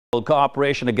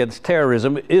Cooperation against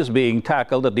terrorism is being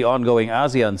tackled at the ongoing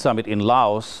ASEAN Summit in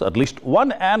Laos. At least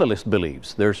one analyst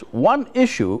believes there's one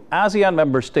issue ASEAN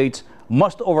member states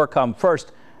must overcome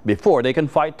first before they can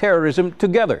fight terrorism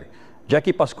together.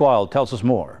 Jekki Pascual tells us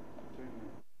more.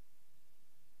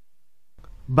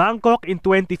 Bangkok in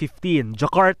 2015,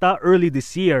 Jakarta early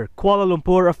this year, Kuala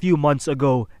Lumpur a few months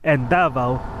ago, and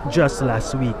Davao just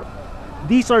last week.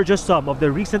 These are just some of the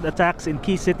recent attacks in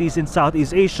key cities in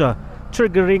Southeast Asia,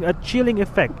 triggering a chilling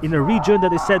effect in a region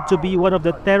that is said to be one of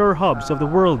the terror hubs of the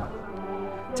world.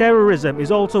 Terrorism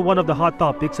is also one of the hot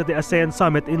topics at the ASEAN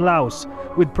Summit in Laos,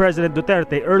 with President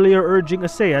Duterte earlier urging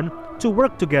ASEAN to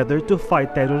work together to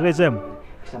fight terrorism.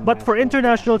 But for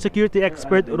international security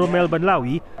expert Romel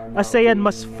Banlawi, ASEAN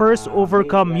must first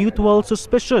overcome mutual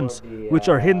suspicions, which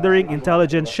are hindering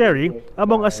intelligence sharing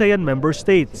among ASEAN member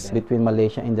states. Between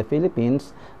Malaysia and the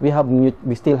Philippines, we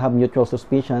still have mutual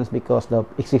suspicions because of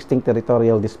existing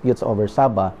territorial disputes over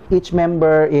Sabah. Each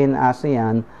member in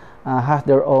ASEAN has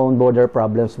their own border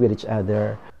problems with each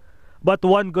other. But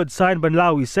one good sign,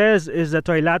 Banlawi says, is the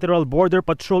trilateral border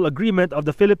patrol agreement of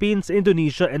the Philippines,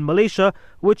 Indonesia, and Malaysia,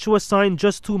 which was signed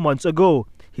just 2 months ago.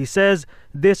 He says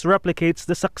this replicates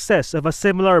the success of a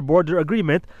similar border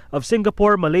agreement of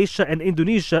Singapore, Malaysia, and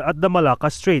Indonesia at the Malacca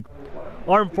Strait.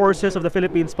 Armed Forces of the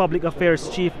Philippines Public Affairs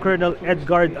Chief Colonel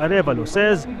Edgard Arevalo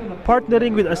says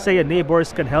partnering with ASEAN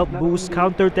neighbors can help boost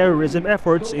counter-terrorism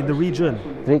efforts in the region.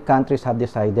 3 countries have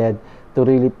decided to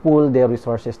really pool their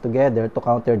resources together to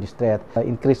counter this threat.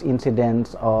 Increased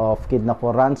incidents of kidnap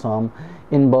or ransom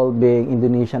involving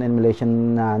Indonesian and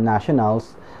Malaysian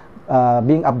nationals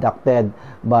being abducted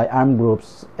by armed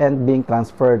groups and being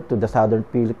transferred to the southern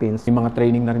Philippines. Yung mga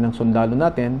training na rin ng sundalo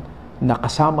natin,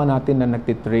 nakasama natin na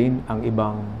nagtitrain ang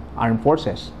ibang armed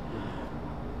forces.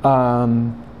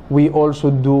 We also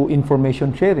do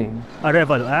information sharing.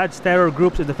 Arevalo adds terror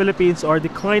groups in the Philippines are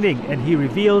declining, and he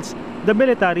reveals the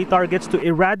military targets to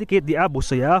eradicate the Abu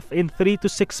Sayyaf in 3 to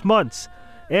 6 months.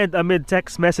 And amid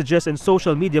text messages and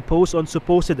social media posts on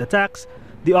supposed attacks,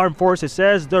 the armed forces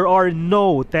says there are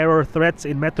no terror threats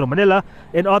in Metro Manila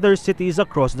and other cities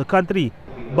across the country.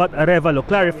 But Arevalo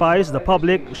clarifies the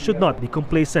public should not be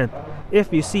complacent.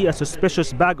 If you see a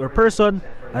suspicious bag or person,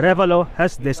 Arevalo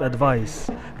has this advice.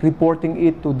 Reporting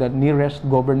it to the nearest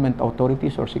government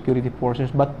authorities or security forces,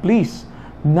 but please,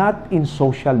 not in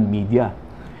social media.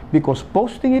 Because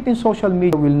posting it in social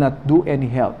media will not do any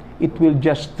help. It will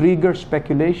just trigger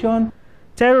speculation.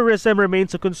 Terrorism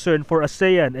remains a concern for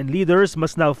ASEAN, and leaders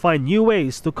must now find new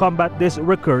ways to combat this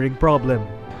recurring problem.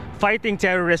 Fighting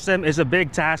terrorism is a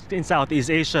big task in Southeast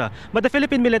Asia, but the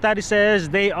Philippine military says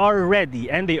they are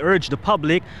ready, and they urge the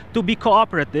public to be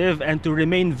cooperative and to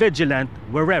remain vigilant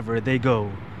wherever they go.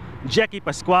 Jekki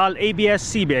Pascual,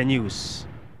 ABS-CBN News.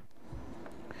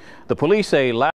 The police say